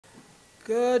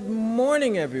Good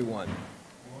morning, everyone.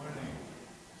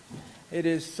 It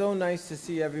is so nice to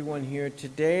see everyone here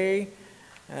today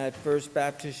at First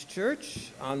Baptist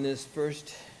Church on this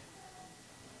first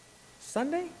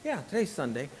Sunday? Yeah, today's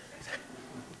Sunday.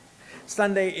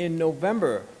 Sunday in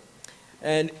November.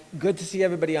 And good to see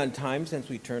everybody on time since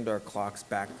we turned our clocks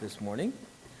back this morning.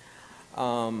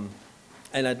 And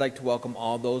I'd like to welcome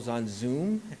all those on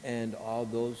Zoom and all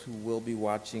those who will be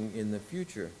watching in the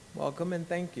future. Welcome and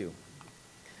thank you.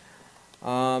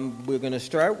 We're going to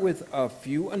start with a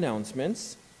few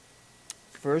announcements.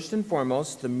 First and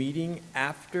foremost, the meeting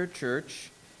after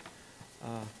church,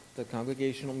 the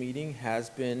congregational meeting has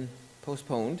been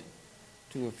postponed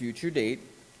to a future date.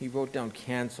 He wrote down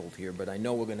canceled here, but I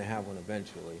know we're going to have one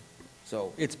eventually.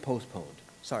 So it's postponed.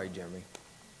 Sorry, Jeremy.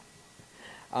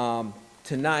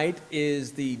 Tonight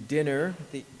is the dinner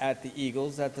at the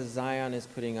Eagles that the Zion is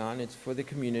putting on. It's for the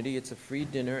community. It's a free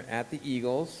dinner at the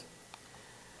Eagles.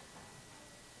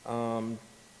 On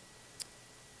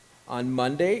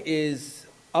Monday is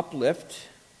Uplift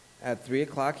at 3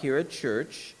 o'clock here at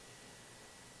church.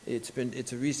 It's a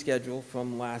reschedule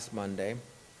from last Monday.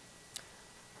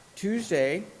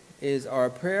 Tuesday is our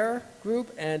prayer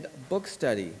group and book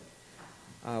study.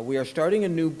 We are starting a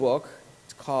new book.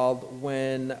 It's called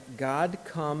When God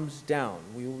Comes Down.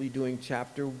 We will be doing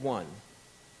chapter 1.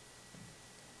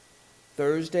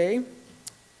 Thursday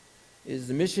is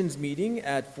the missions meeting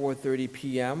at 4:30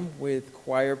 p.m. with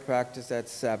choir practice at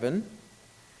 7.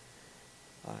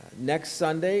 Next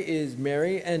Sunday is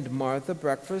Mary and Martha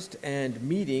breakfast and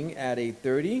meeting at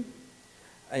 8:30.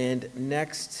 And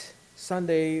next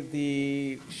Sunday,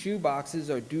 the shoe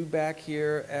boxes are due back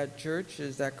here at church.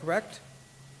 Is that correct?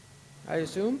 I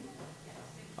assume?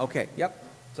 Okay, yep.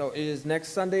 So it is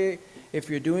next Sunday.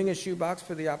 If you're doing a shoe box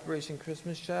for the Operation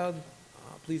Christmas Child,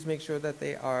 please make sure that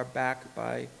they are back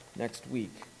by next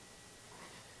week.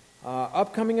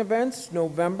 Upcoming events,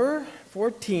 November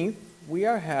 14th, we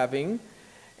are having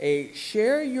a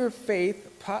Share Your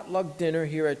Faith potluck dinner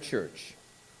here at church.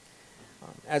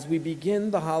 As we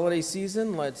begin the holiday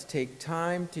season, let's take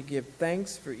time to give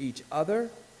thanks for each other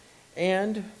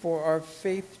and for our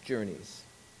faith journeys.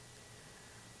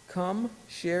 Come,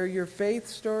 share your faith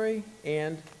story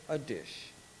and a dish.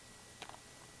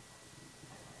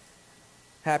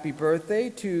 Happy birthday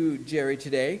to Jerry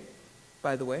today,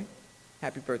 by the way.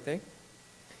 Happy birthday.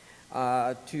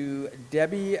 To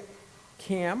Debbie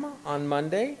Cam on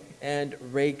Monday and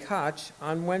Ray Koch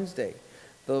on Wednesday.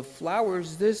 The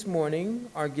flowers this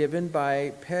morning are given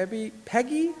by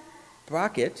Peggy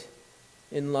Brockett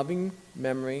in loving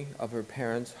memory of her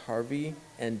parents, Harvey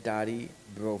and Dottie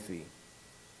Brophy.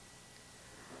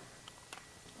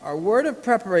 Our word of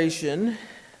preparation.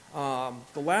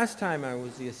 The last time I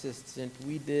was the assistant,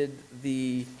 we did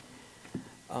the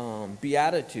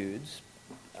Beatitudes.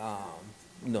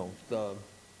 The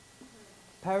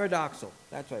paradoxal.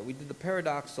 That's right. We did the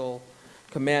paradoxal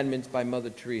commandments by Mother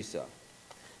Teresa.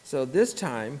 So this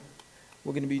time,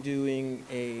 we're going to be doing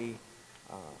a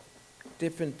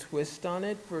different twist on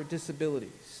it for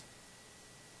disabilities.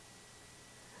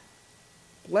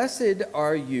 Blessed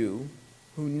are you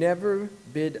who never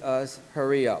bid us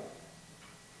hurry up.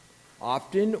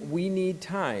 Often we need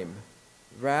time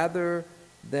rather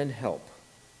than help.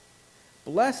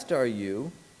 Blessed are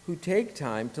you who take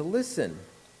time to listen.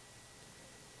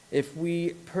 If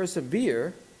we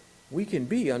persevere, we can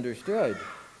be understood.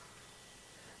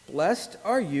 Blessed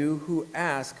are you who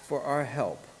ask for our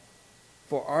help,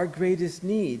 for our greatest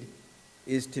need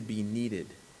is to be needed.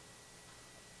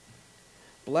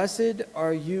 Blessed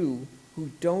are you who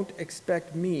don't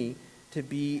expect me to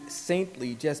be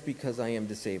saintly just because I am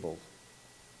disabled.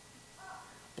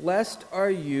 Blessed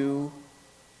are you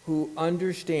who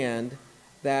understand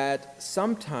that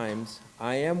sometimes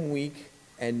I am weak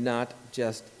and not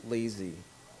just lazy.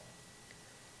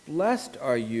 Blessed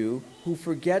are you who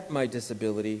forget my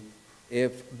disability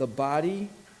if the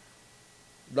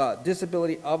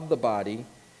disability of the body,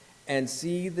 and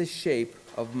see the shape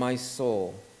of my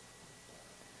soul.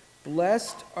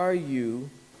 Blessed are you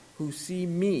who see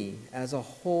me as a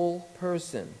whole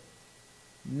person,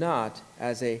 not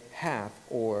as a half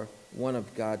or one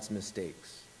of God's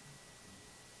mistakes.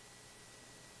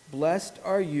 Blessed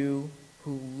are you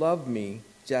who love me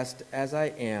just as I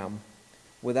am,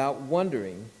 without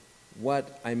wondering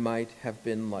what I might have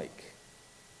been like.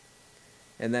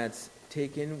 And that's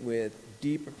taken with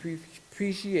deep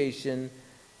appreciation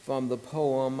from the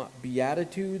poem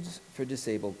Beatitudes for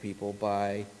Disabled People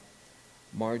by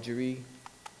Marjorie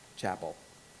Chapel.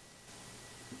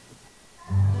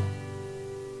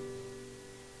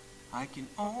 I can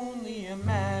only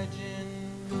imagine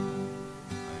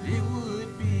what it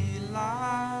would be like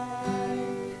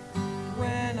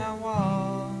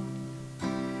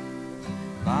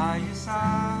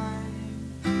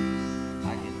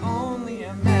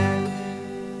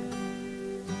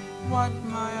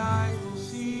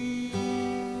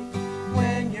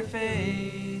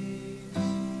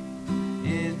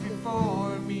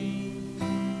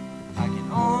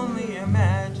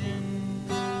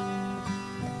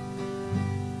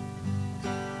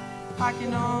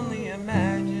can only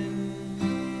imagine.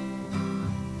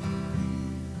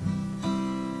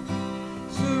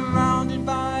 Surrounded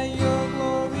by your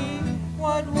glory,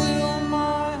 what will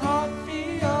my heart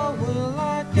feel? Will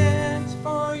I dance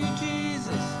for you,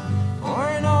 Jesus, or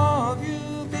in awe of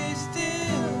you be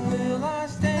still? Will I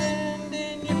stand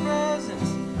in your presence?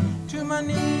 To my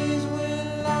knees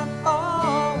will I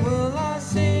fall? Will I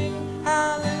sing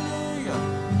hallelujah?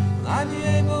 Will I be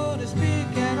able to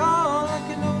speak at all? I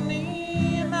can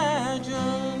only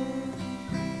imagine.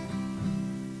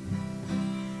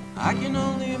 I can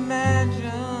only imagine.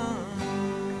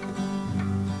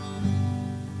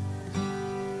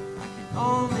 I can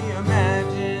only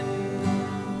imagine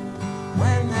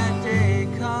when that day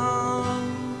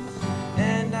comes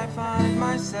and I find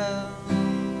myself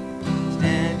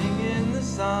standing in the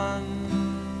sun.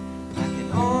 I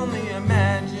can only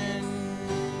imagine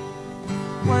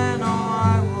when all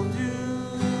I will do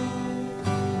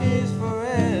is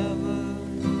forever,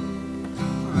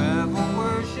 forever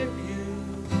worship you.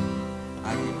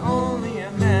 I can only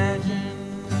imagine.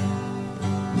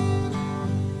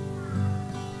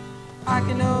 I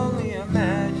can only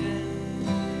imagine.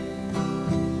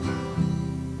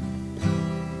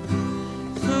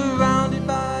 Surrounded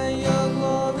by your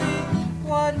glory,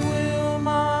 what will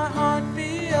my heart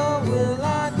feel? Will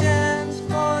I dance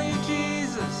for you,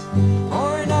 Jesus,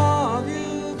 or in awe of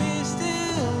you be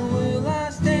still? Will I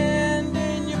stand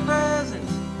in your presence?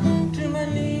 To my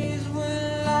knees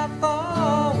will I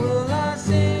fall? Will I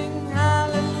sing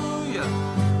hallelujah?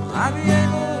 Will I be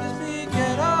able to speak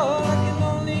at all? I can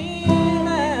only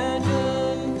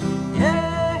imagine.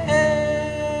 Yeah,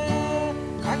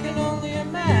 I can only imagine.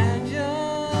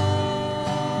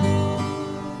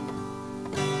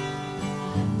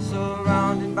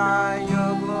 Surrounded by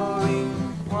your glory,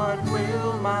 what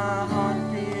will my heart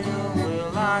feel?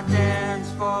 Will I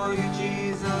dance for you,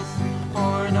 Jesus,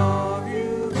 or in awe of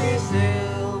you be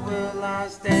still? Will I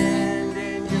stand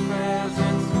in your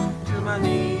presence? To my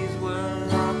knees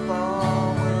will I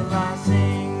fall? Will I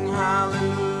sing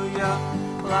hallelujah?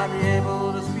 Will I be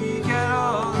able to speak at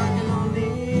all? I can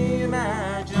only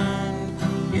imagine.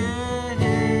 Yeah,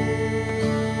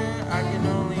 I can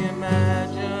only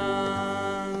imagine.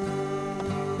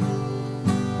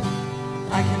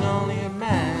 I can only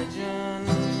imagine.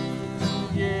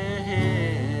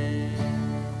 Yeah,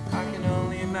 I can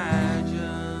only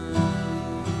imagine.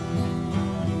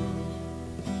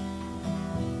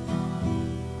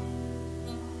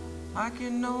 I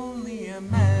can only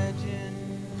imagine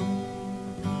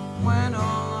when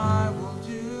all I will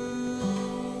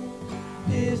do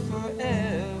is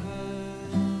forever,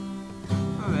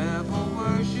 forever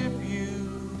worship you.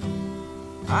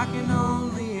 I can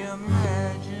only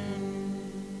imagine.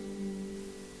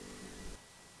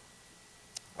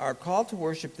 Our call to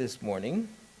worship this morning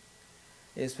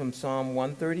is from Psalm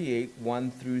 138,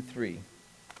 1 through 3.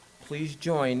 Please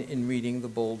join in reading the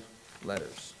bold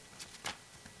letters.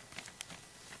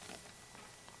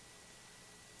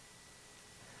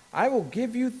 I will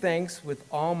give you thanks with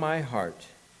all my heart.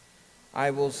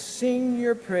 I will sing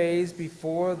your praise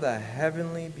before the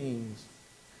heavenly beings.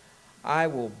 I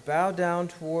will bow down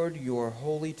toward your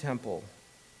holy temple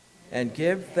and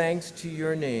give thanks to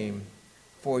your name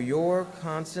for your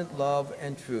constant love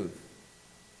and truth.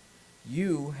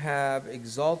 You have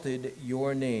exalted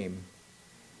your name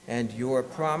and your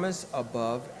promise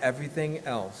above everything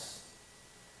else.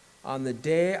 On the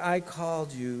day I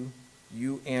called you,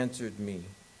 you answered me.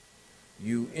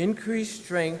 You increased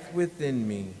strength within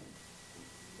me.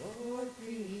 Lord,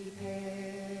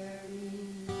 prepare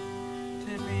me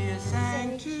to be a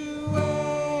sanctuary,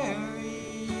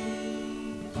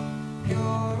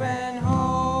 pure and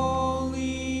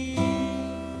holy,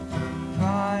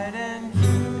 tried and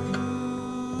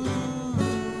true,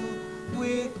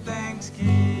 with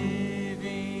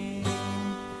thanksgiving.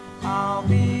 I'll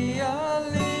be a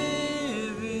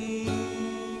living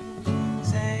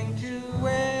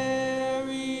sanctuary.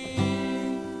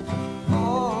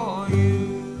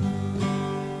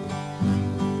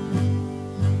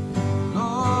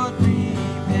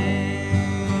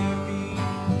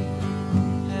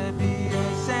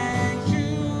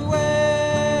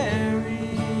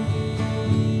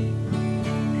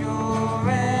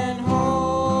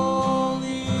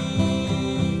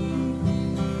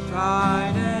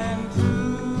 Tried and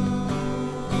true.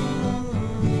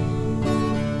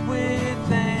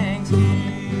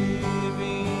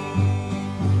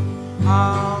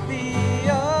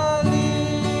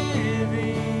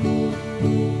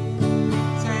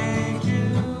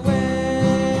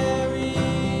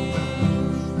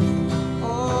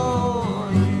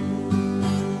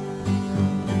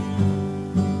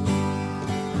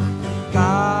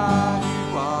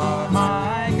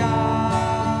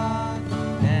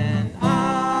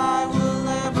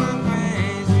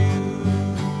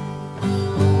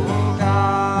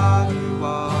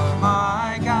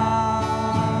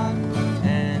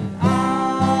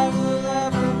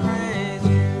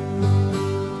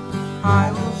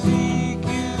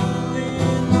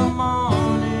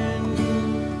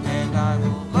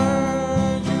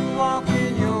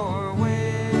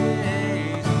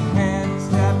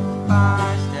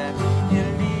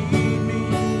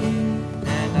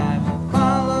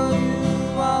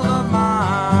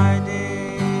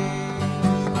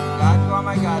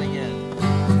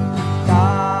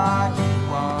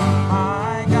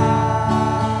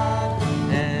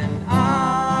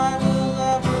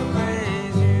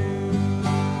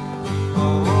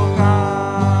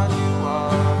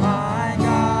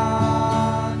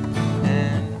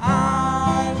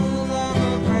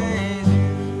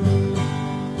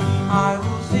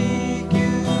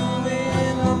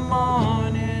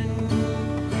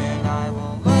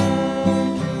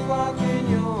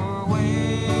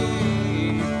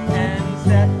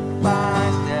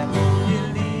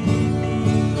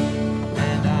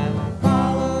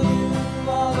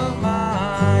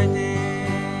 my days.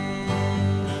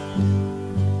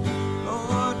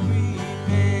 Lord,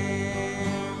 prepare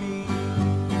me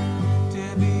to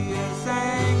be a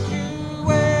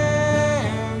sanctuary,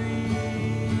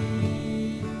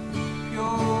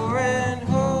 pure and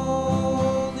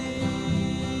holy,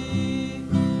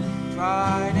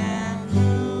 tried and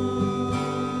true.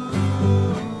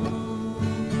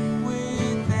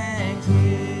 With thanksgiving,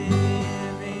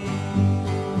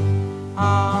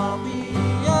 I'll be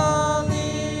a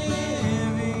living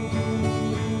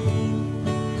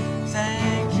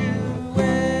sanctuary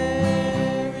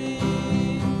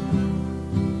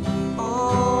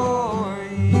for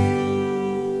you.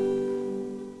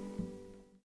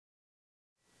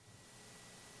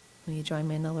 Will you join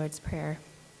me in the Lord's Prayer?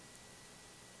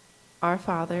 Our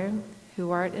Father, who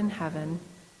art in heaven,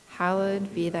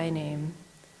 hallowed be thy name.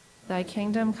 Thy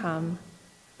kingdom come,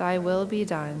 thy will be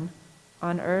done,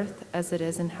 on earth as it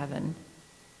is in heaven.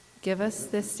 Give us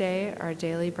this day our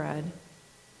daily bread,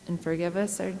 and forgive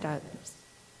us our debts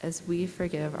as we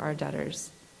forgive our debtors.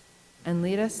 And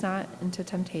lead us not into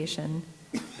temptation,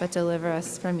 but deliver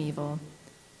us from evil.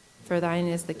 For thine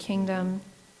is the kingdom,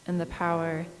 and the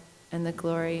power, and the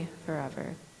glory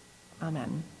forever.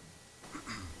 Amen.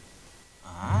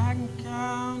 I can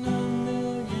count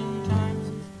 1,000,000 times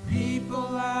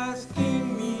people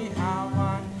asking me how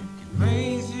I can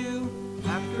praise you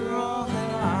after all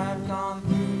that I've gone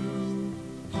through.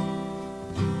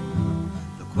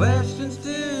 The question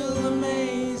still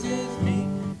amazes me.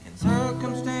 Can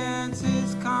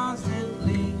circumstances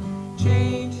constantly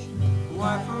change who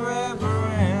I forever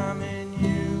am in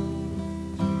you?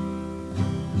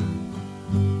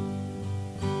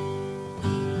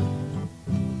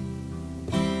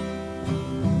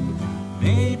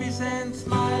 Maybe since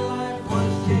my life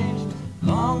was changed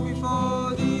long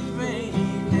before these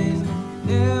rainy days,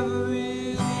 never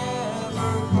really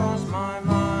ever crossed my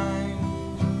mind.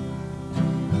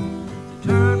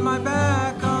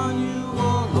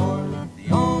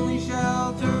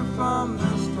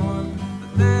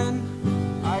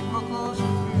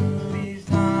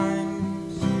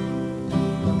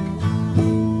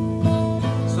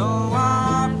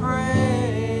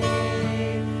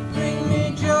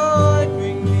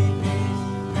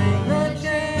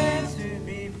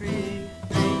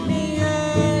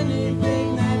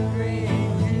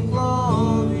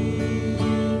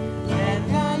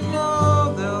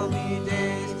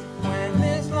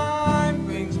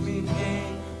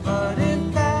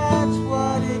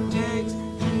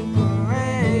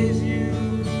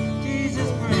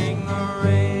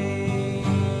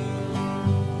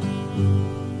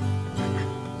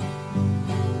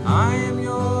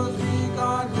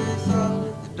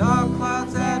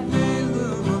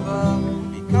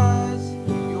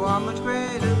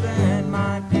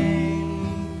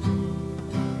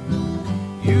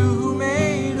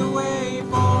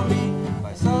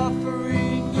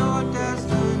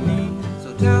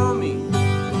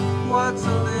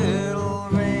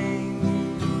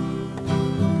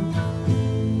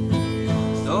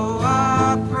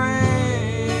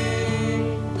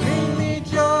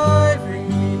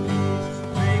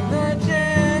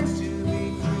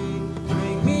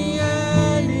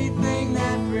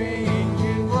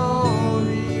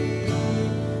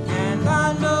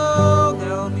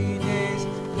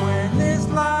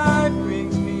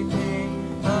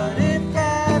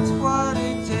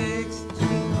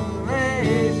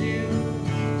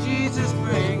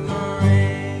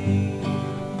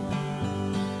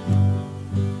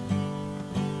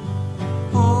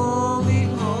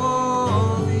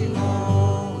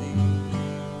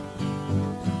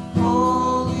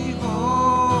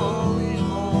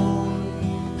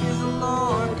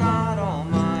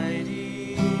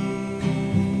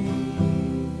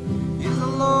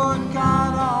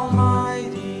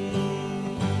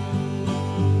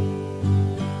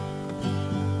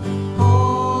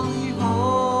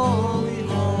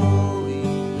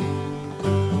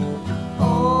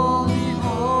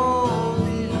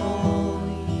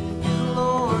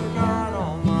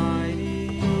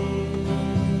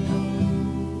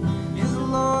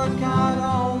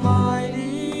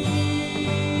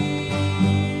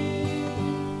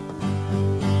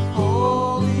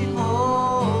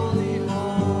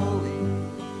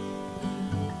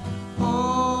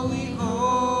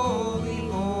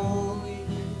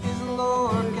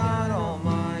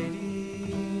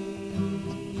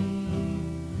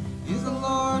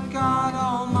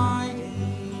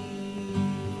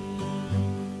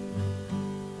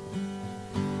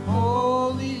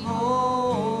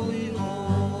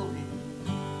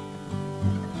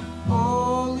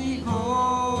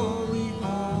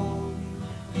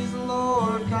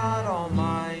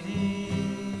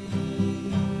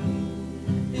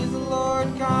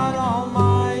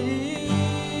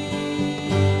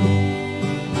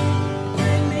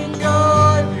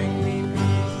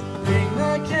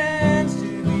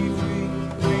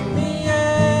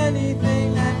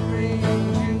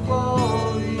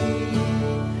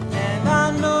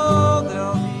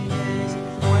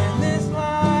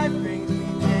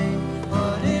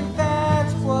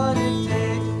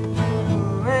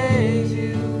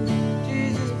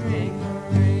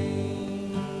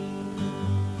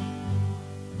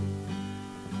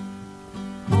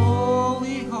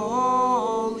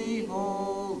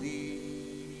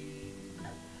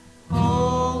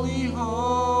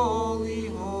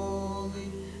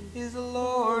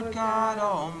 Lord God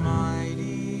Almighty.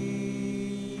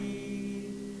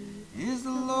 Is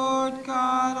the Lord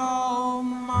God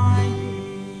Almighty.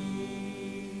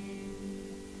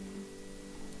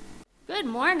 Good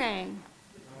morning.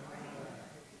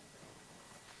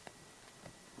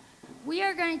 We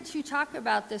are going to talk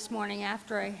about this morning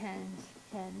after I hand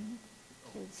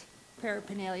his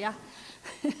paraphernalia.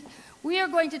 We are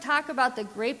going to talk about the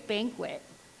great banquet.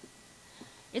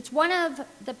 It's one of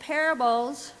the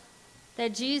parables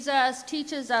that Jesus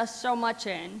teaches us so much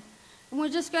in. And we're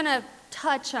just going to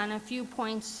touch on a few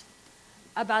points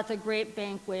about the great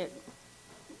banquet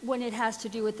when it has to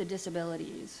do with the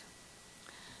disabilities.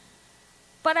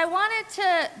 But I wanted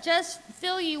to just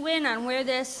fill you in on where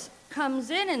this comes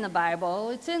in the Bible.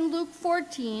 It's in Luke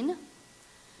 14.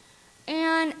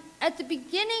 And at the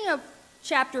beginning of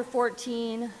chapter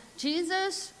 14,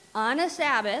 Jesus, on a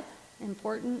Sabbath,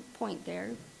 important point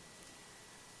there,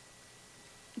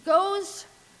 goes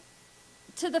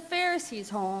to the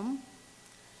Pharisees' home,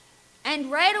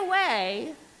 and right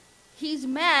away, he's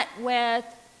met with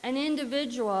an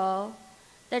individual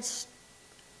that's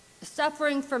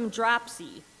suffering from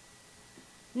dropsy.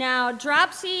 Now,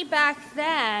 dropsy back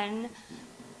then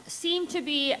seemed to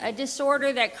be a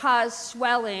disorder that caused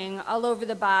swelling all over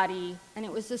the body, and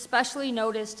it was especially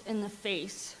noticed in the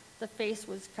face. The face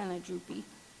was kind of droopy.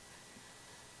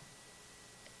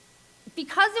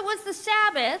 Because it was the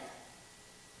Sabbath,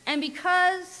 and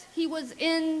because he was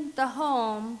in the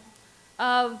home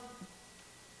of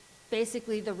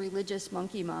basically the religious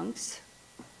monkey monks,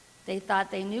 they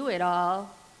thought they knew it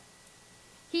all.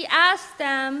 He asked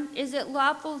them, is it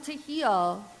lawful to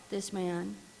heal this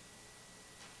man?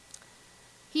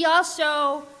 He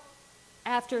also,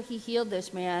 after he healed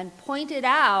this man, pointed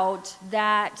out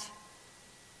that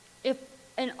if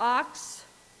an ox,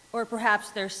 or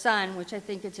perhaps their son, which I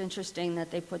think it's interesting that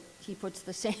he puts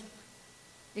the same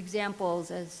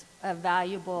examples as a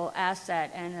valuable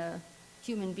asset and a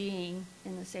human being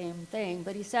in the same thing,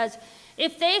 but he says,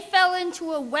 if they fell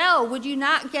into a well, would you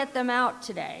not get them out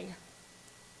today?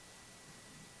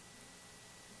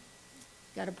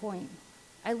 Got a point.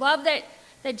 I love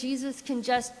that Jesus can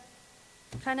just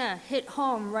kind of hit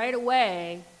home right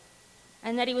away,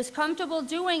 and that he was comfortable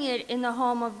doing it in the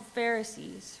home of the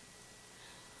Pharisees.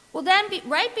 Well, then,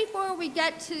 right before we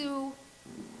get to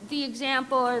the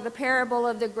example or the parable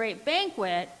of the great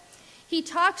banquet, he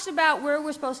talks about where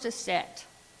we're supposed to sit.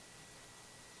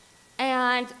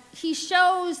 And he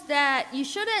shows that you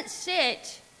shouldn't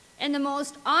sit in the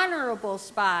most honorable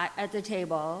spot at the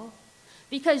table,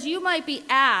 because you might be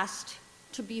asked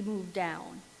to be moved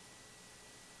down.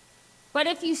 But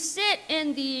if you sit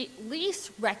in the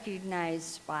least recognized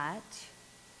spot,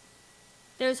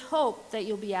 there's hope that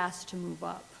you'll be asked to move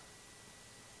up.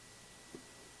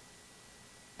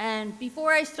 And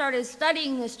before I started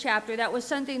studying this chapter, that was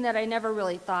something that I never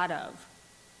really thought of.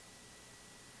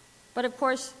 But of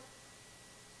course,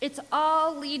 it's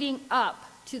all leading up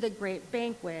to the great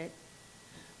banquet,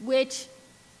 which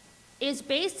is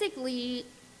basically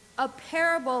a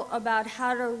parable about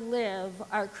how to live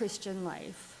our Christian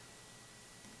life.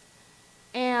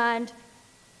 And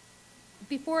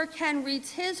before Ken reads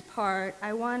his part,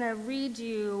 I want to read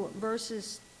you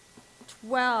verses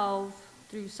 12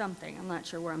 through something. I'm not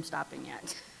sure where I'm stopping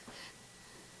yet.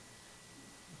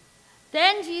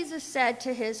 Then Jesus said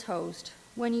to his host,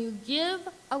 when you give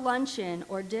a luncheon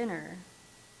or dinner,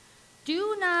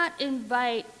 do not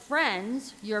invite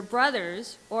friends, your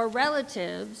brothers or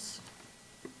relatives,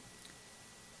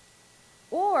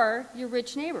 or your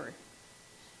rich neighbor.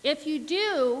 If you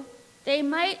do, they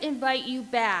might invite you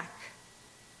back,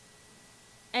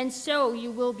 and so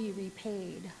you will be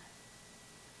repaid.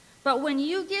 But when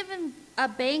you give a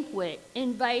banquet,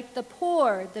 invite the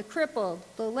poor, the crippled,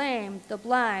 the lame, the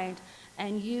blind,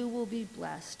 and you will be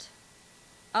blessed.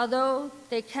 Although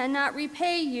they cannot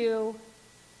repay you,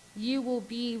 you will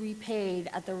be repaid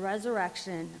at the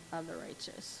resurrection of the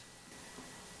righteous.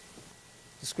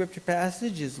 The scripture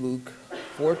passage is Luke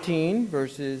 14,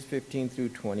 verses 15 through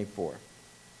 24.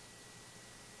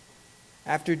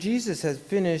 After Jesus had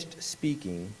finished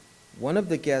speaking, one of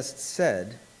the guests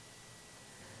said,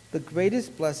 the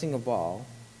greatest blessing of all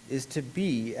is to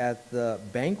be at the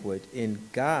banquet in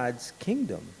God's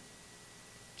kingdom.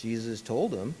 Jesus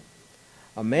told him,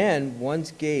 a man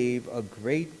once gave a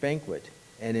great banquet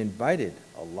and invited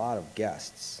a lot of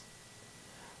guests.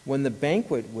 When the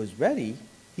banquet was ready,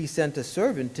 he sent a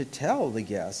servant to tell the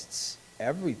guests,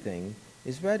 everything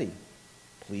is ready.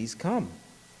 Please come.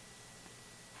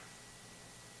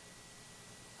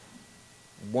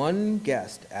 One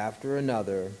guest after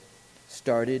another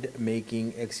started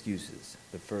making excuses.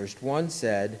 The first one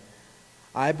said,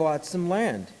 I bought some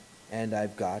land, and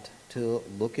I've got to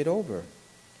look it over.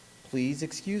 Please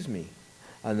excuse me.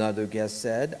 Another guest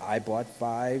said, I bought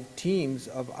 5 teams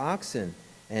of oxen,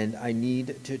 and I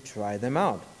need to try them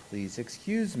out. Please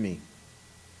excuse me.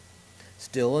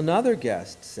 Still another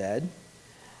guest said,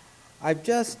 I've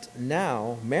just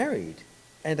now married,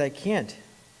 and I can't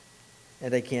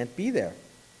be there.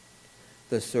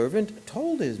 The servant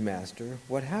told his master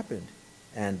what happened,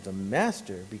 and the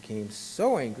master became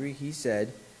so angry he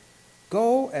said,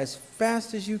 Go as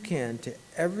fast as you can to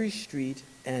every street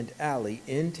and alley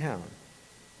in town.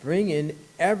 Bring in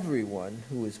everyone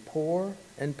who is poor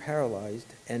and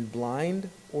paralyzed and blind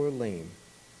or lame.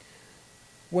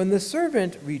 When the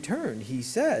servant returned, he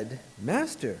said,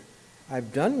 Master,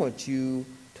 I've done what you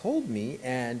told me,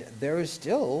 and there is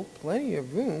still plenty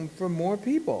of room for more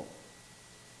people.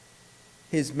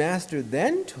 His master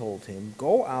then told him,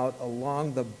 Go out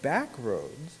along the back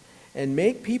roads and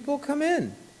make people come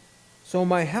in, so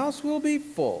my house will be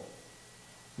full.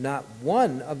 Not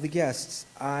one of the guests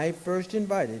I first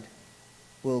invited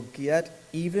will get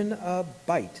even a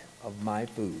bite of my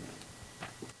food.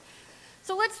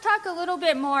 So let's talk a little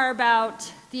bit more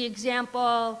about the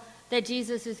example that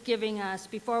Jesus is giving us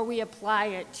before we apply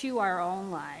it to our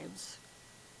own lives.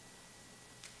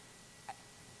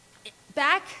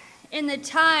 Back in the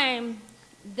time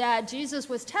that Jesus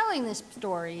was telling this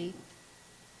story,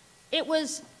 it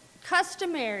was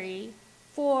customary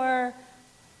for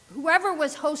whoever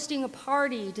was hosting a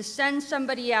party to send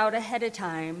somebody out ahead of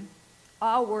time,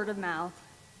 all word of mouth.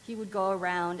 He would go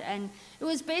around, and it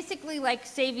was basically like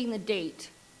saving the date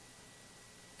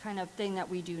kind of thing that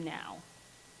we do now.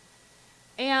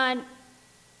 And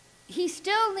he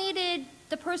still needed,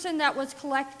 the person that was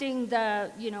collecting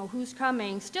the, who's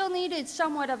coming, still needed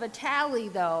somewhat of a tally,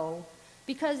 though,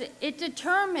 because it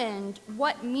determined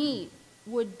what meat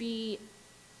would be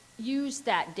used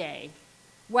that day,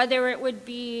 whether it would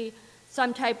be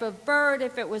some type of bird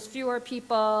if it was fewer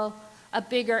people, a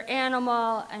bigger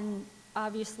animal, and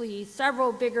obviously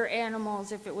several bigger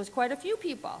animals if it was quite a few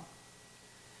people.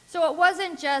 So it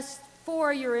wasn't just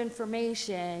for your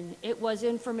information, it was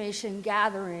information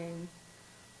gathering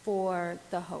for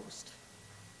the host.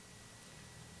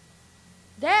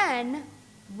 Then,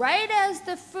 right as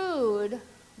the food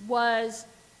was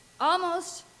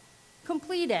almost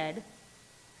completed,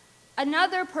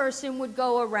 another person would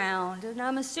go around, and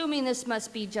I'm assuming this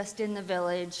must be just in the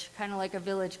village, kind of like a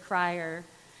village crier,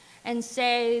 and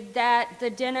say that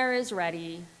the dinner is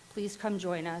ready, please come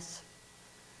join us.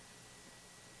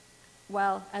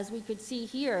 Well, as we could see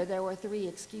here, there were 3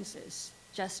 excuses,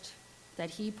 just that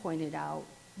he pointed out.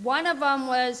 One of them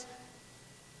was,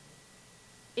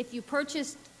 if you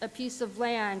purchased a piece of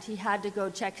land, he had to go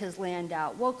check his land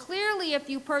out. Well, clearly, if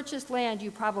you purchased land,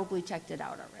 you probably checked it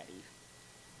out already.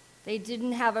 They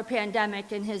didn't have a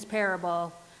pandemic in his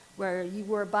parable where you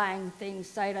were buying things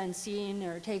sight unseen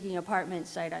or taking apartments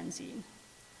sight unseen.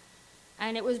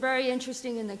 And it was very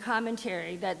interesting in the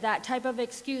commentary that that type of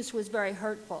excuse was very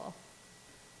hurtful.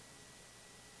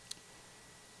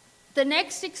 The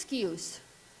next excuse,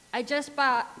 I just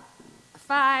bought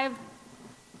 5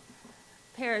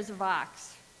 pairs of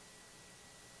ox,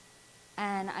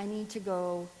 and I need to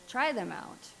go try them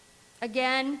out.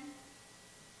 Again,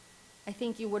 I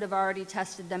think you would have already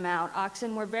tested them out.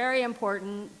 Oxen were very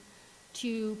important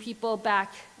to people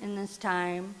back in this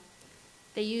time.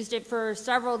 They used it for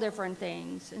several different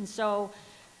things, and so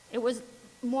it was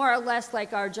more or less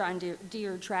like our John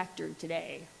Deere tractor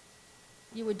today.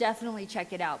 You would definitely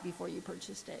check it out before you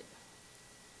purchased it.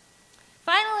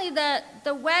 Finally,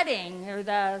 the wedding,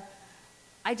 or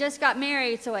I just got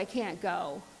married so I can't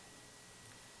go.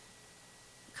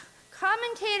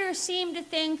 Commentators seem to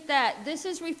think that this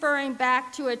is referring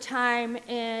back to a time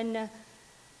in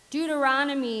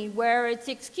Deuteronomy where it's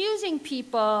excusing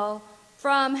people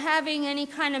from having any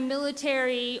kind of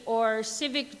military or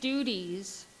civic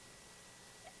duties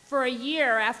for a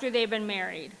year after they've been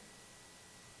married.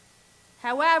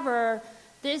 However,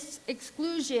 this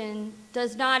exclusion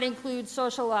does not include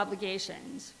social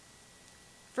obligations.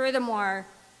 Furthermore,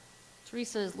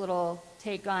 Teresa's little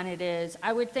take on it is,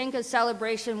 I would think a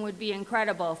celebration would be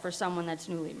incredible for someone that's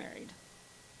newly married,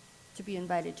 to be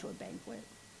invited to a banquet.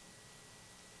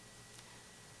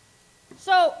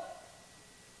 So,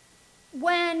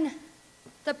 when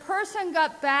the person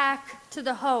got back to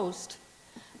the host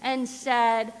and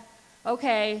said,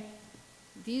 okay,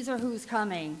 these are who's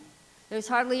coming. There's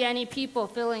hardly any people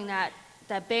filling that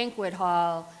banquet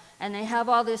hall, and they have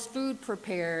all this food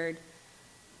prepared.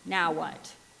 Now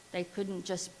what? They couldn't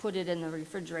just put it in the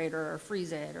refrigerator or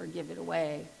freeze it or give it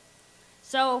away.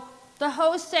 So the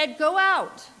host said, go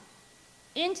out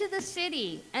into the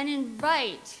city and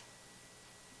invite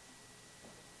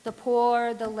the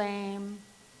poor, the lame,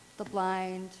 the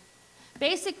blind.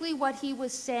 Basically what he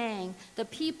was saying, the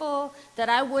people that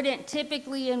I wouldn't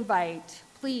typically invite,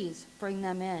 please bring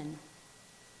them in.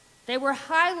 They were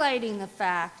highlighting the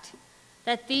fact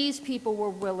that these people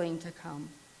were willing to come.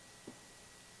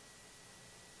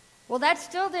 Well, that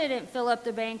still didn't fill up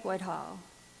the banquet hall.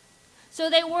 So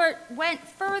they went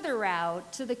further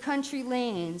out to the country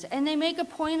lanes, and they make a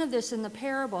point of this in the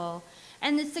parable.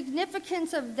 And the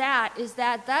significance of that is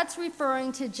that that's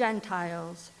referring to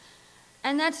Gentiles,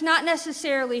 and that's not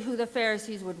necessarily who the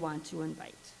Pharisees would want to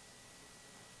invite.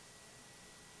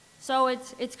 So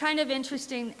it's kind of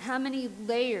interesting how many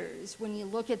layers, when you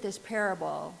look at this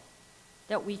parable,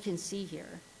 that we can see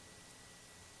here.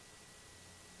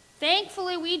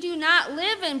 Thankfully, we do not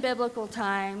live in biblical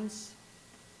times,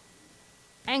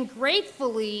 and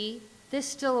gratefully, this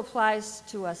still applies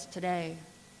to us today.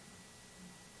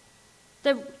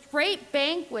 The great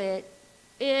banquet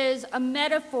is a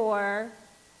metaphor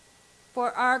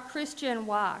for our Christian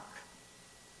walk.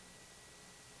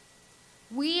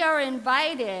 We are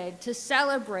invited to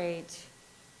celebrate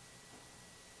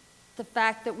the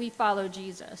fact that we follow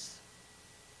Jesus.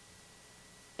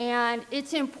 And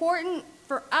it's important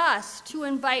for us to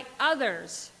invite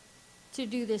others to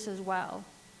do this as well,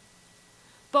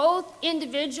 both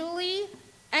individually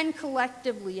and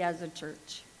collectively as a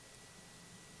church.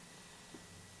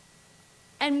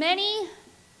 And many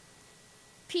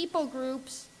people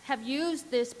groups have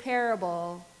used this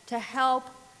parable to help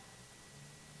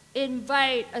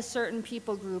invite a certain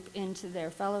people group into their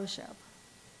fellowship.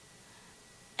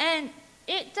 And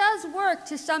it does work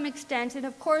to some extent, and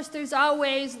of course there's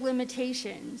always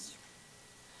limitations.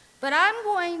 But I'm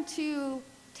going to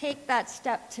take that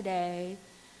step today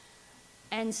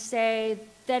and say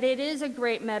that it is a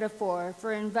great metaphor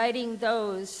for inviting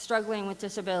those struggling with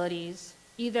disabilities.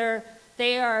 Either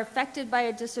they are affected by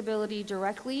a disability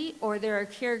directly, or they're a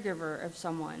caregiver of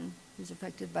someone who's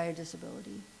affected by a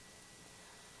disability.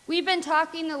 We've been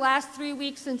talking the last 3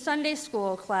 weeks in Sunday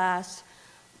school class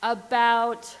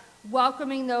about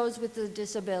welcoming those with a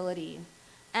disability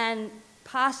and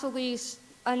possibly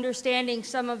understanding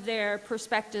some of their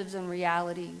perspectives and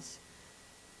realities.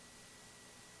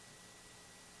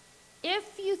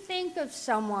 If you think of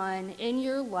someone in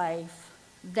your life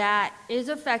that is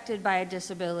affected by a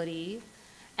disability,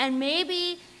 and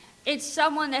maybe it's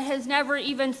someone that has never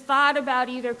even thought about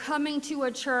either coming to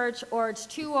a church, or it's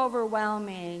too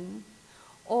overwhelming,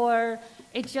 or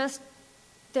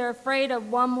they're afraid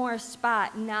of one more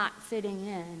spot not fitting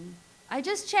in. I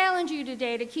just challenge you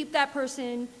today to keep that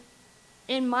person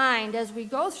in mind as we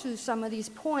go through some of these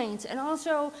points, and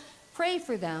also pray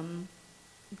for them.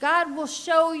 God will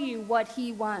show you what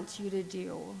he wants you to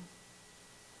do.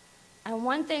 And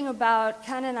one thing about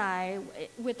Ken and I,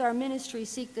 with our ministry,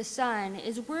 Seek the Sun,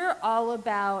 is we're all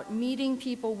about meeting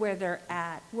people where they're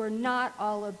at. We're not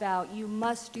all about, you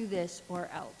must do this or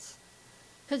else.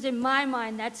 Because in my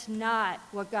mind, that's not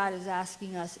what God is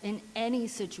asking us in any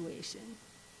situation.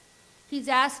 He's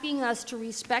asking us to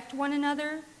respect one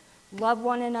another, love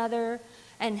one another,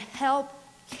 and help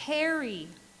carry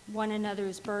one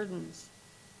another's burdens.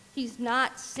 He's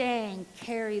not saying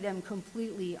carry them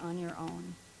completely on your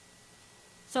own.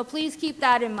 So please keep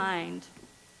that in mind.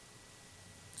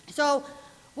 So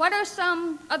what are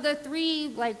some of the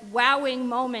 3 wowing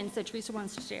moments that Teresa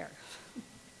wants to share?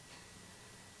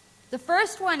 The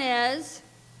first one is,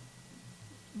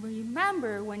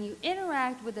 remember when you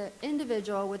interact with an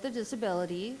individual with a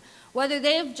disability, whether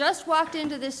they've just walked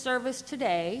into this service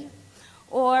today,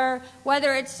 or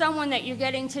whether it's someone that you're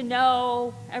getting to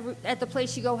know at the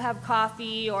place you go have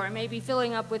coffee, or maybe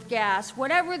filling up with gas,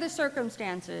 whatever the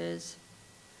circumstances,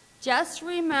 just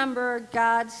remember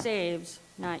God saves,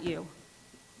 not you.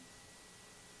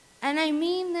 And I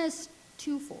mean this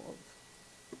twofold.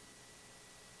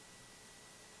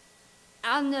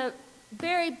 On the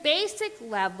very basic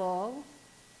level,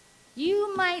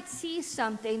 you might see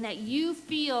something that you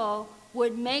feel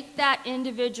would make that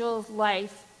individual's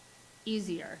life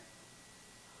easier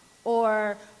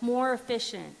or more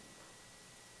efficient.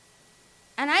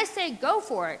 And I say go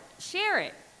for it, share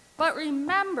it, but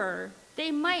remember, they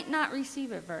might not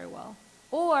receive it very well.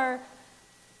 Or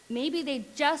maybe they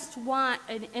just want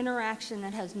an interaction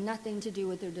that has nothing to do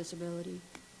with their disability.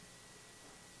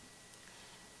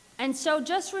 And so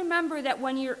just remember that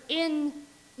when you're in,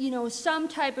 some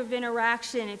type of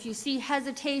interaction, if you see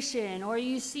hesitation or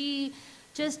you see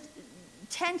just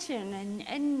tension,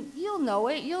 and you'll know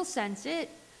it, you'll sense it,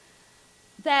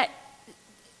 that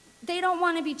they don't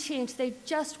want to be changed, they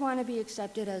just want to be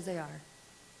accepted as they are.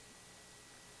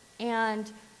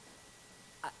 And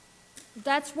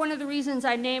that's one of the reasons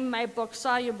I named my book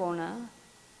Sayabona,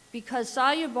 because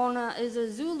Sayabona is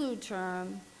a Zulu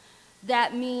term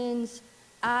that means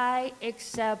I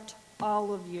accept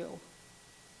all of you.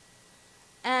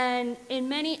 And in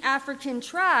many African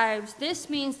tribes, this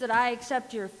means that I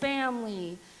accept your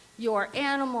family, your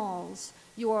animals,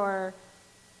 your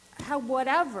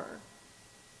whatever.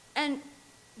 And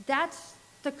that's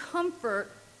the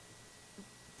comfort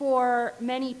for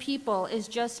many people, is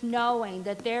just knowing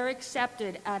that they're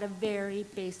accepted at a very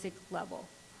basic level.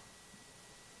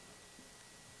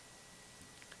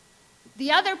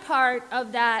 The other part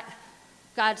of that,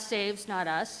 God saves, not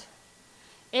us,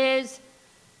 is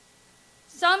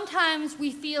sometimes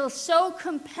we feel so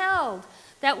compelled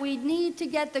that we need to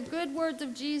get the good words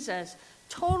of Jesus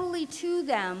totally to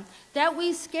them that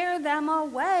we scare them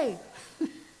away.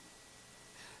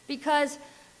 Because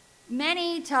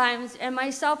many times, and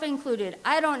myself included,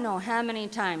 I don't know how many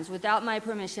times, without my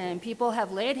permission, people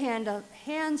have laid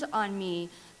hands on me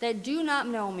that do not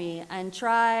know me and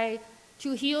try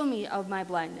to heal me of my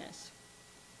blindness.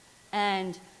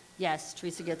 And yes,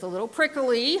 Teresa gets a little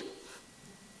prickly.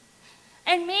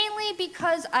 And mainly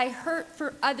because I hurt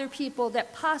for other people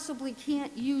that possibly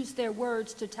can't use their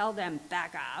words to tell them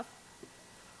back off.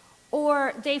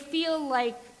 Or they feel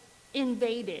like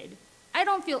invaded. I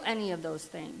don't feel any of those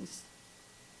things.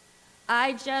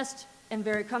 I just am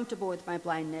very comfortable with my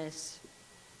blindness.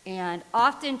 And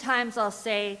oftentimes I'll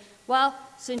say, well,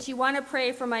 since you want to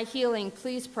pray for my healing,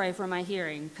 please pray for my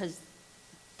hearing, because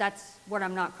that's what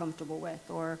I'm not comfortable with.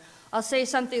 Or I'll say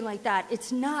something like that.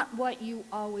 It's not what you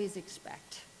always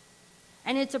expect.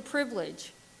 And it's a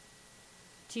privilege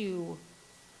to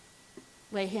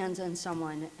lay hands on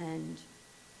someone and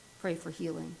pray for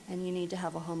healing. And you need to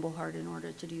have a humble heart in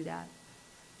order to do that.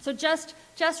 So just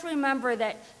remember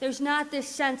that there's not this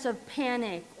sense of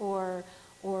panic or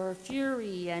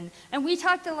fury. And we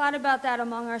talked a lot about that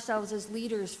among ourselves as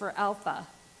leaders for Alpha.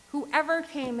 Whoever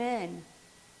came in,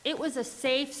 it was a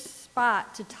safe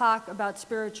spot to talk about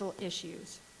spiritual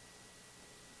issues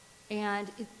and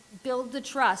build the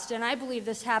trust. And I believe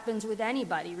this happens with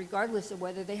anybody, regardless of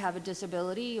whether they have a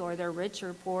disability or they're rich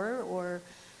or poor or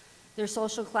their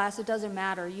social class. It doesn't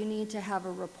matter. You need to have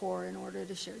a rapport in order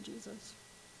to share Jesus.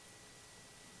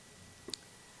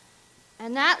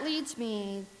 And that leads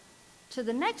me to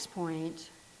the next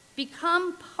point: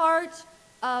 become part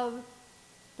of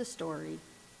the story.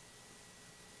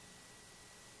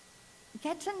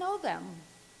 Get to know them.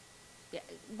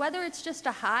 Whether it's just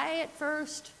a hi at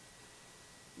first,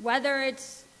 whether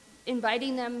it's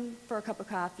inviting them for a cup of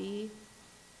coffee.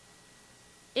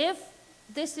 If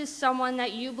this is someone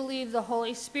that you believe the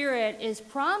Holy Spirit is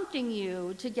prompting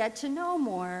you to get to know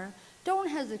more, don't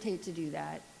hesitate to do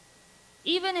that.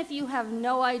 Even if you have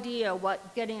no idea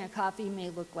what getting a coffee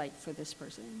may look like for this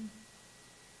person,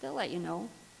 they'll let you know.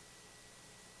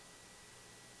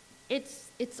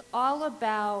 It's all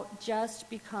about just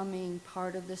becoming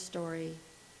part of the story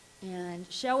and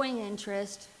showing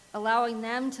interest, allowing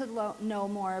them to know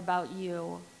more about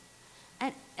you.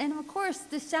 And of course,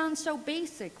 this sounds so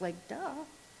basic, like duh.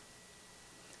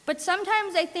 But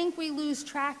sometimes I think we lose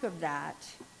track of that.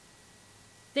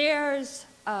 There's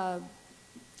trying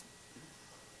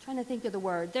to think of the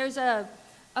word. There's a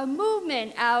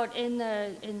movement out in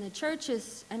the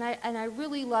churches, and I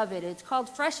really love it. It's called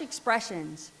Fresh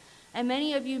Expressions, and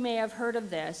many of you may have heard of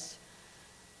this.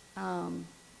 And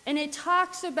it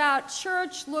talks about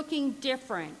church looking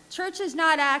different. Church is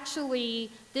not actually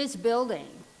this building.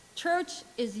 Church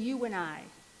is you and I.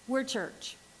 We're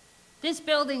church. This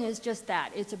building is just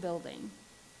that. It's a building.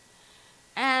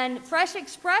 And Fresh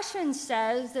Expressions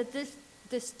says that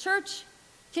this church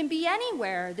can be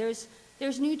anywhere.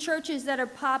 There's new churches that are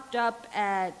popped up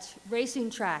at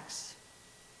racing tracks.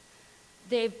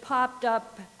 They've popped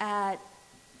up at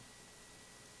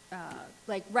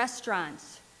like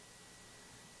restaurants.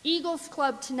 Eagles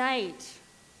Club tonight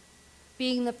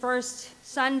being the first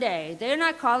Sunday. They're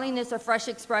not calling this a fresh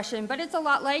expression, but it's a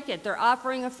lot like it. They're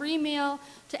offering a free meal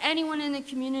to anyone in the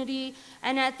community,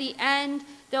 and at the end,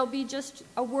 there'll be just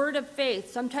a word of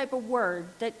faith, some type of word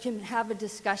that can have a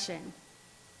discussion.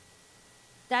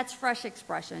 That's Fresh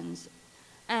Expressions.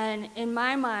 And in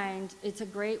my mind, it's a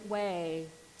great way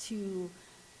to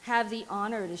have the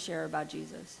honor to share about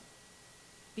Jesus.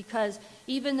 Because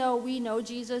even though we know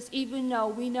Jesus, even though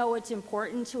we know it's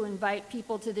important to invite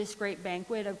people to this great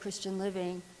banquet of Christian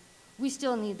living, we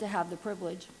still need to have the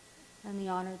privilege and the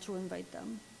honor to invite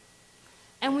them.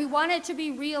 And we want it to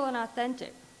be real and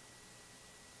authentic.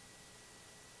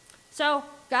 So,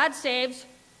 God saves,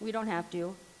 we don't have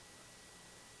to.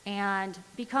 And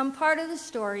become part of the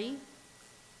story.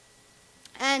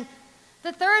 And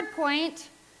the third point,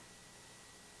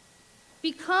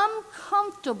 become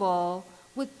comfortable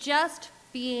with just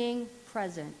being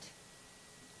present.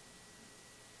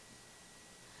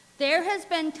 There has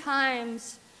been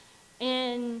times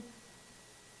in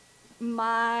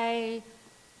my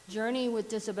journey with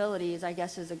disabilities, I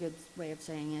guess is a good way of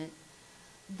saying it,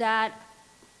 that,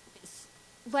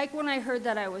 like when I heard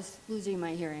that I was losing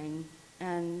my hearing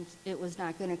and it was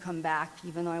not going to come back,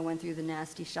 even though I went through the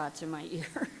nasty shots in my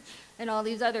ear and all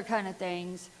these other kind of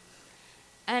things.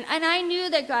 And I knew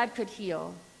that God could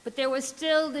heal, but there was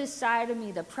still this side of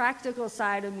me, the practical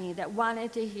side of me, that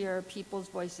wanted to hear people's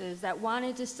voices, that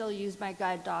wanted to still use my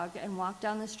guide dog and walk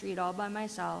down the street all by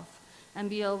myself and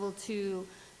be able to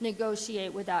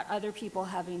negotiate without other people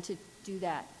having to do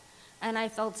that. And I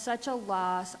felt such a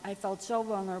loss, I felt so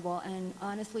vulnerable, and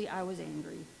honestly, I was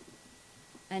angry.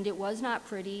 And it was not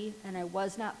pretty, and it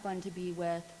was not fun to be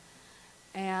with.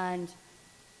 And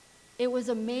it was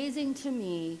amazing to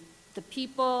me, the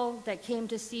people that came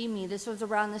to see me. This was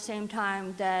around the same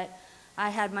time that I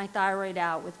had my thyroid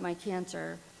out with my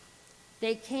cancer.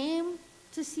 They came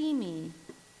to see me,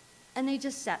 and they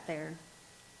just sat there.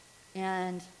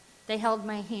 And they held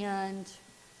my hand,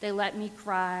 they let me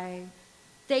cry.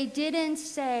 They didn't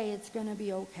say it's gonna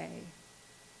be okay.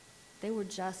 They were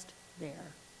just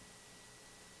there.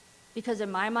 Because in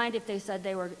my mind, if they said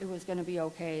it was gonna be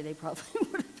okay, they probably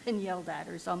would have been yelled at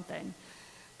or something.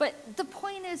 But the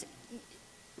point is,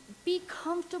 be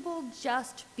comfortable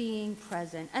just being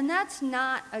present. And that's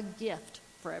not a gift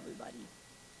for everybody.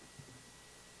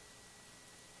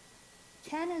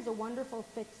 Ken is a wonderful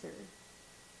fixer.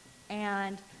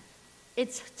 And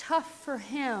it's tough for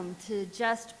him to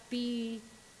just be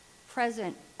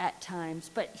present at times,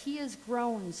 but he has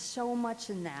grown so much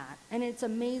in that, and it's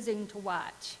amazing to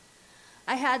watch.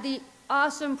 I had the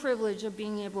awesome privilege of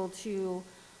being able to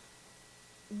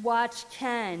watch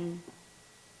Ken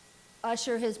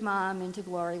usher his mom into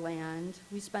glory land.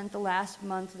 We spent the last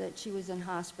month that she was in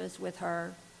hospice with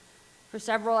her for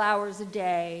several hours a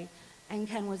day, and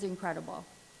Ken was incredible.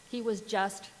 He was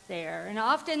just there. And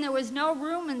often there was no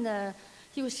room in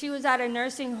she was at a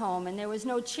nursing home, and there was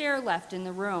no chair left in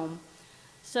the room.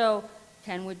 So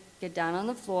Ken would get down on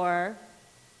the floor,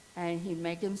 and he'd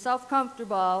make himself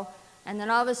comfortable, and then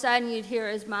all of a sudden you'd hear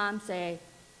his mom say,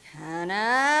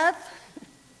 "Kenneth,"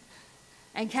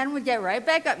 and Ken would get right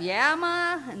back up, "Yeah,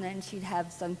 Ma," and then she'd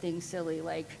have something silly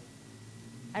like,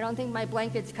 "I don't think my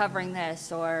blanket's covering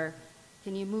this," or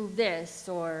 "Can you move this?"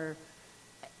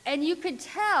 And you could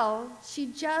tell she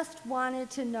just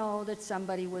wanted to know that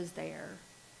somebody was there.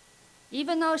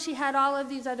 Even though she had all of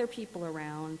these other people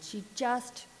around,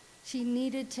 she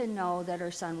needed to know that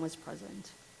her son was present.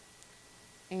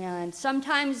 And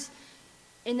sometimes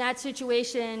in that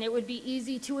situation, it would be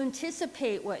easy to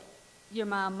anticipate what your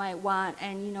mom might want,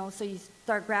 and so you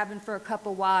start grabbing for a cup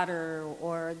of water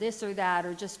or this or that,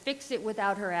 or just fix it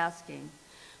without her asking.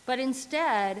 But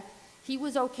instead, he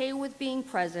was okay with being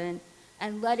present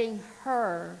and letting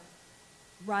her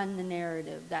run the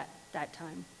narrative that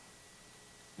time.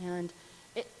 And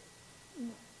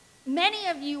many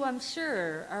of you, I'm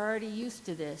sure, are already used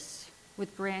to this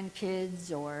with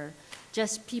grandkids or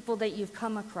just people that you've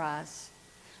come across.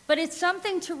 But it's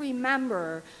something to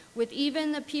remember with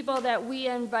even the people that we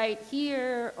invite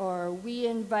here or we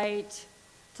invite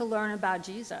to learn about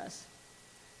Jesus.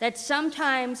 That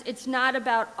sometimes it's not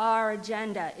about our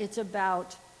agenda, it's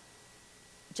about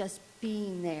just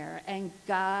being there, and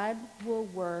God will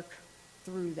work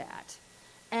through that.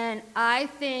 And I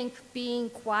think being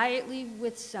quietly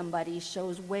with somebody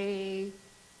shows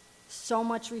so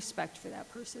much respect for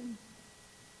that person.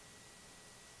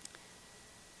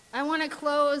 I want to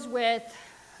close with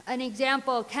an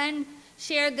example. Ken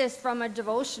shared this from a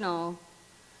devotional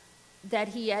that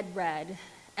he had read,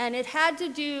 and it had to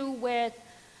do with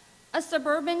a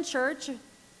suburban church,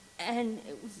 and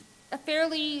it was a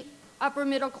fairly upper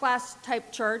middle class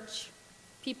type church.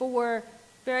 People were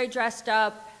very dressed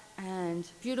up and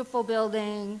beautiful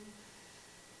building.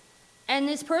 And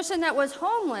this person that was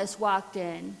homeless walked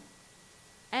in,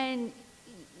 and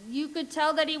you could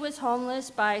tell that he was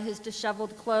homeless by his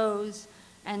disheveled clothes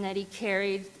and that he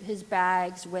carried his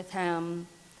bags with him.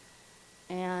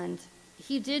 And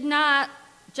he did not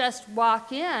just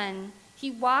walk in,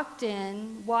 he walked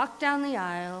in, walked down the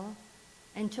aisle,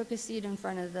 and took a seat in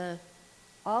front of the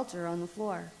altar on the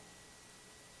floor.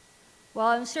 Well,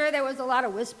 I'm sure there was a lot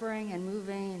of whispering and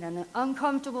moving and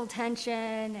uncomfortable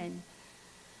tension, and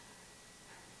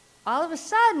all of a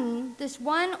sudden, this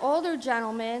one older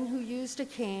gentleman who used a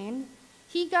cane,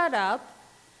 he got up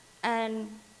and,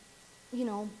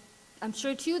 I'm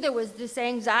sure too there was this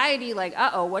anxiety like,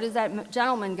 uh-oh, what is that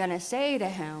gentleman gonna say to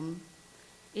him?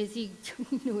 Is he,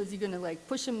 is he gonna like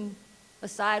push him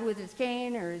aside with his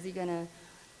cane, or is he gonna?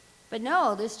 But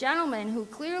no, this gentleman who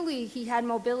clearly he had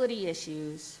mobility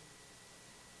issues,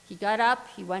 he got up,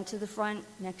 he went to the front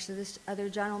next to this other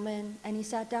gentleman, and he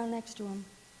sat down next to him.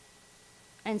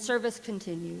 And service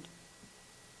continued.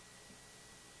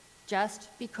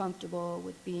 Just be comfortable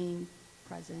with being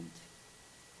present.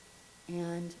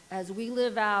 And as we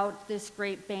live out this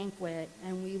great banquet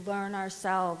and we learn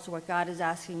ourselves what God is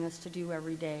asking us to do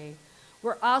every day,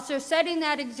 we're also setting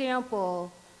that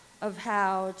example of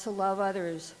how to love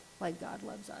others like God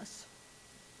loves us.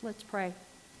 Let's pray.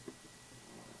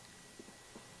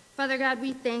 Father God,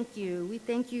 we thank you. We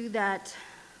thank you that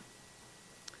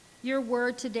your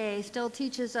word today still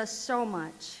teaches us so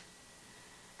much.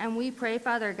 And we pray,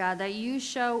 Father God, that you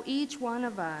show each one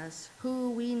of us who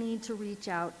we need to reach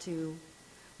out to,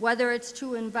 whether it's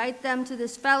to invite them to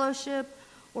this fellowship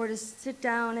or to sit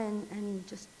down and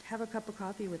just have a cup of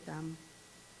coffee with them.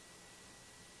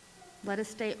 Let us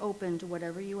stay open to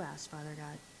whatever you ask, Father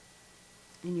God.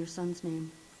 In your Son's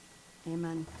name,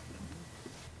 amen.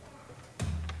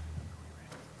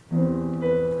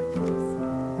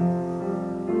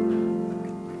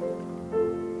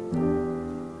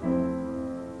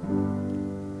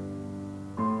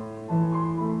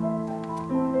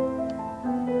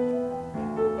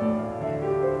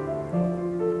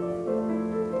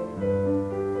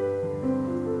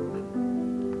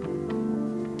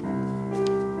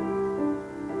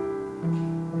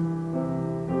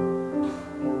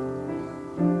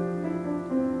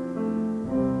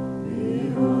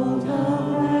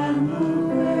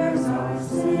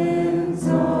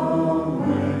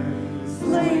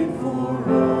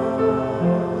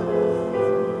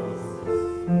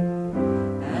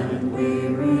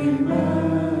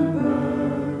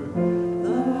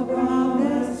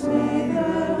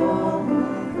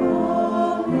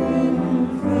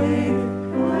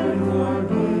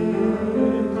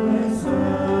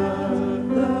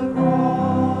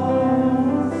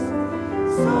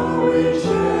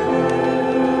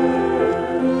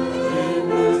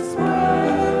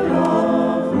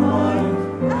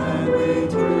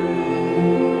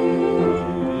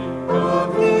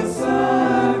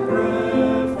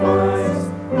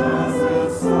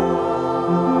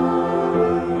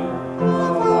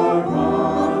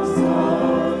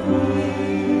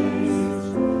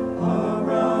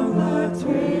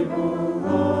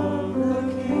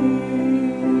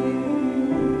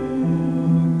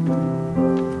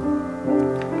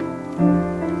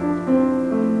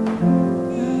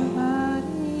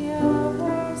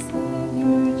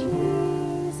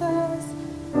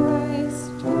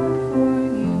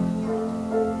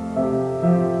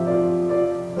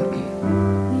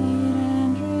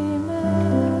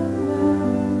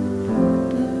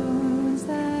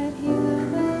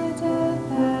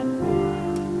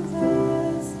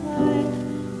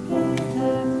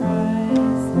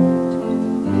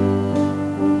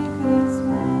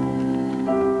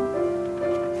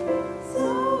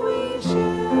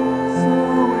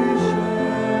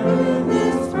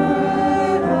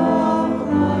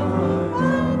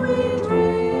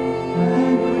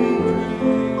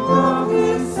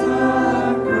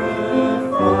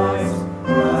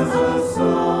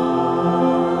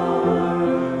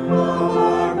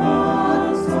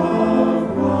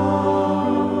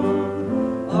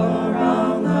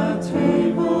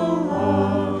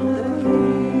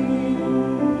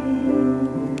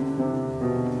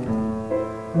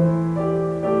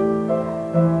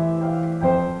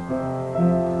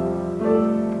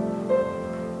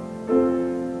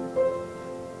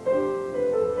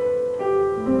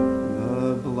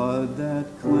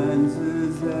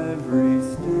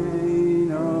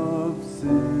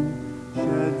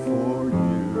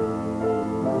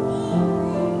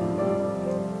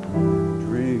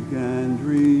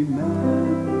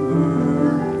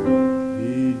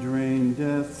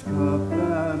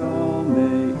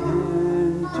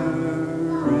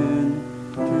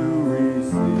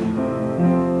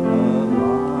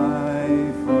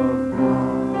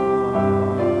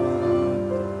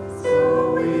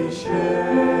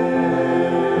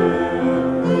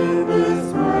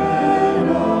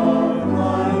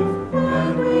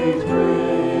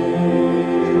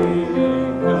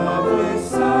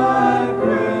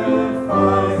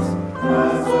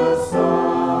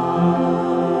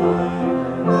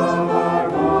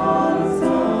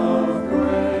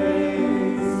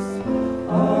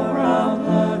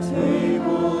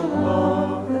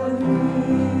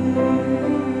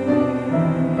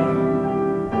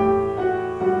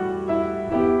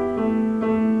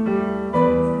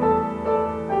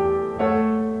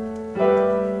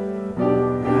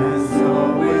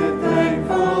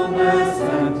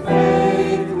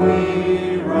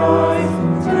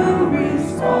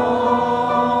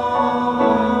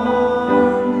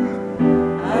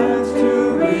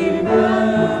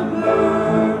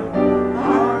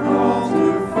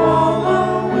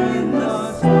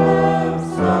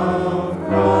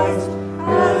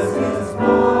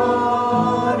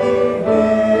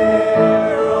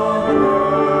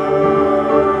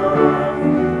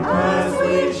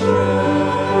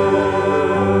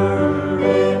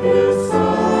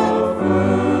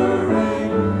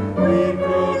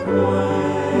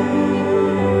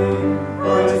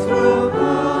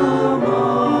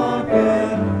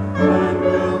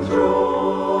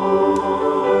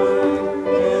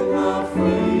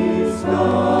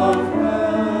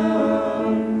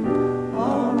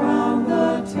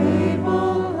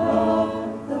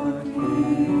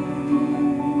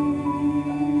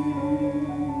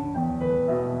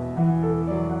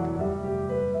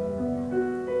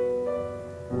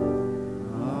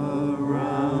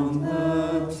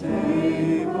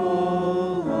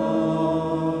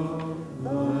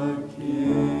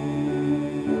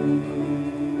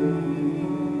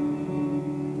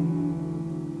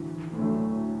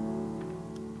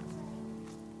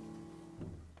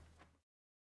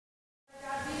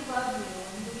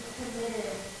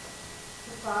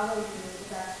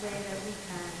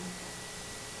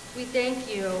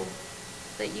 thank you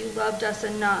that you loved us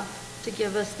enough to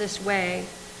give us this way,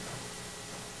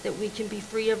 that we can be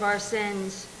free of our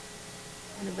sins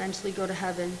and eventually go to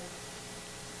heaven.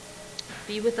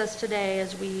 Be with us today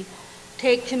as we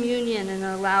take communion and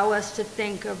allow us to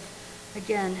think of,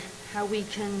 again, how we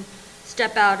can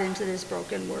step out into this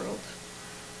broken world.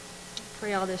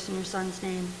 Pray all this in your Son's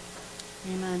name.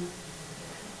 Amen.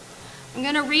 I'm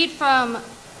going to read from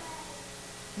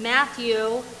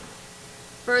Matthew,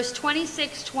 verse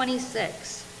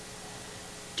 26-26.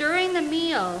 During the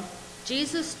meal,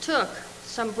 Jesus took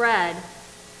some bread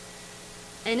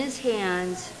in his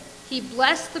hands. He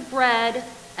blessed the bread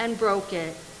and broke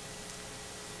it.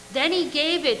 Then he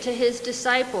gave it to his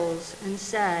disciples and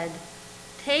said,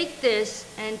 "Take this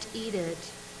and eat it.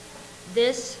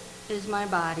 This is my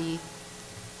body."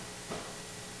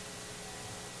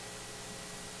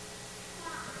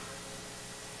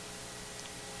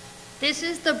 This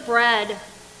is the bread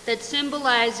that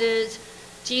symbolizes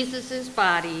Jesus'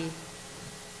 body,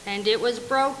 and it was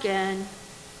broken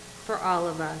for all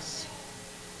of us.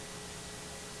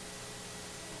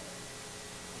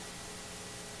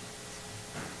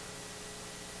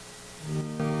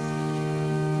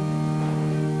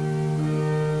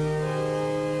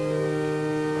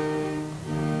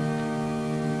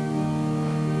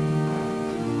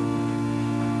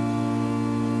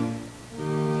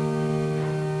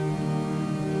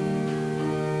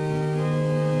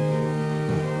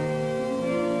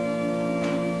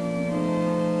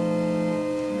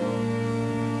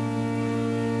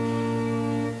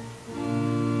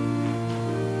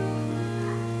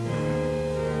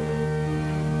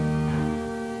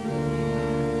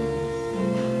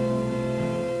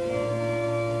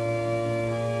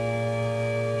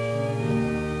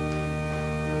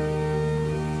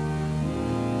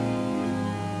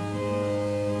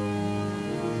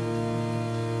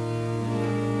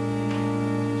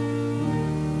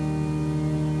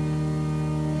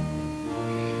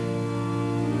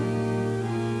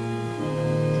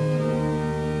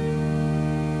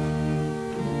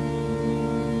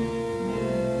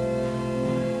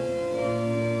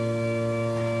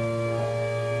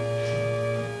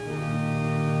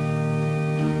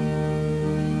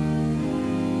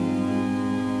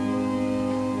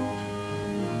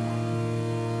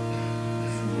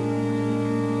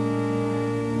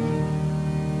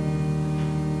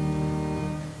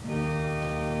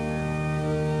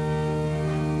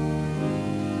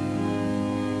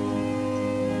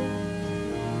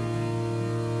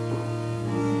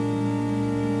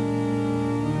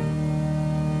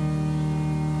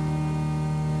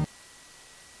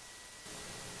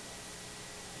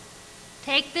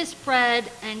 Take this bread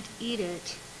and eat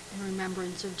it in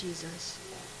remembrance of Jesus.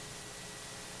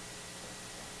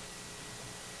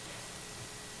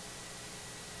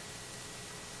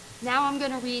 Now I'm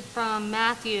going to read from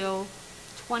Matthew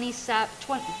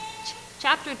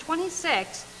chapter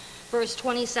 26, verse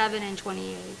 27 and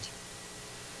 28.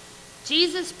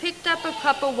 Jesus picked up a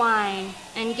cup of wine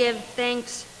and gave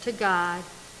thanks to God.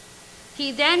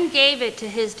 He then gave it to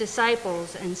his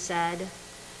disciples and said,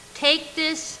 "Take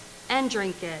this and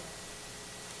drink it.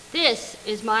 This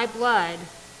is my blood."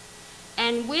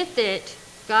 And with it,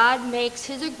 God makes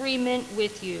his agreement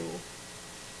with you.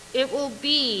 It will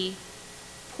be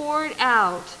poured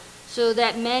out so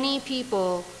that many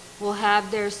people will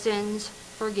have their sins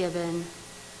forgiven.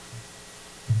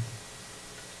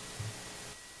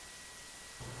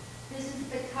 This is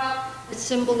the cup that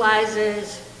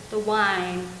symbolizes the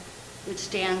wine, which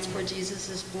stands for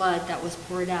Jesus' blood that was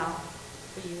poured out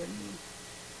for you and me.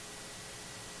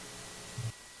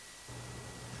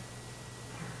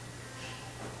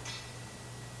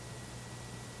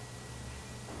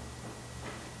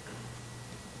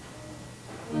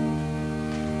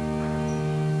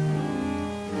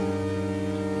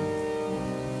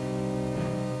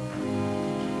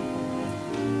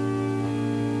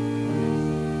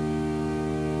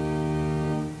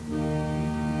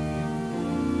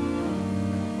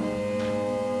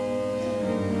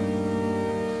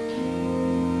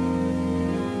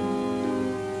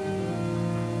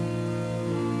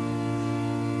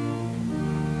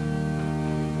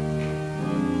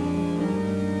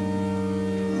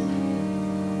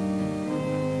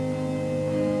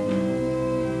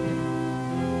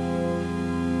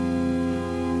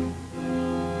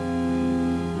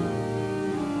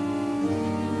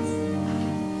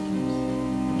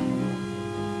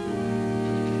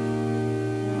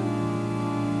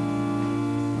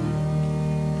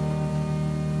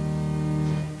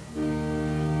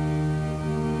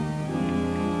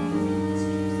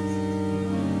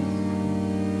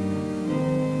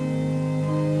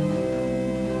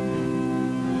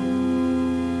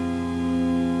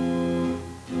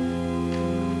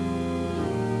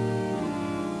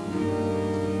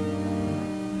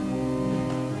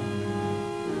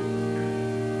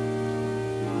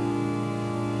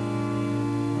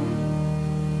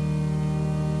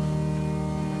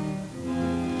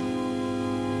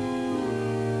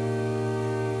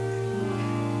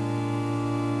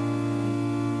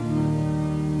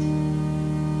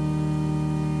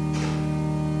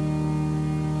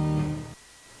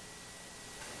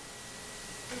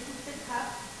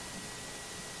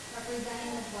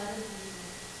 representing the blood of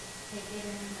Jesus, take it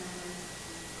in remembrance of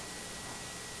me.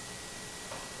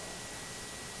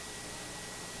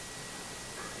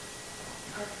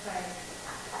 Let's pray.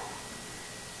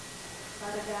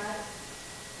 Father God,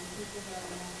 and people of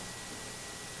the Lord,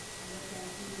 we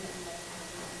thank you that we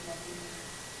have you.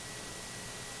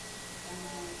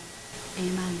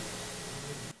 Amen.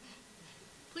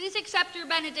 Please accept your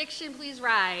benediction. Please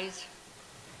rise.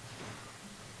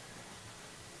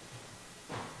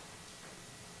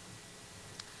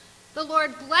 The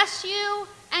Lord bless you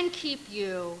and keep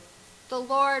you. The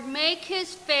Lord make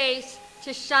his face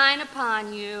to shine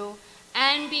upon you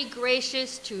and be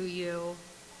gracious to you.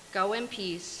 Go in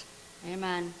peace.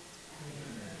 Amen.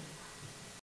 Amen.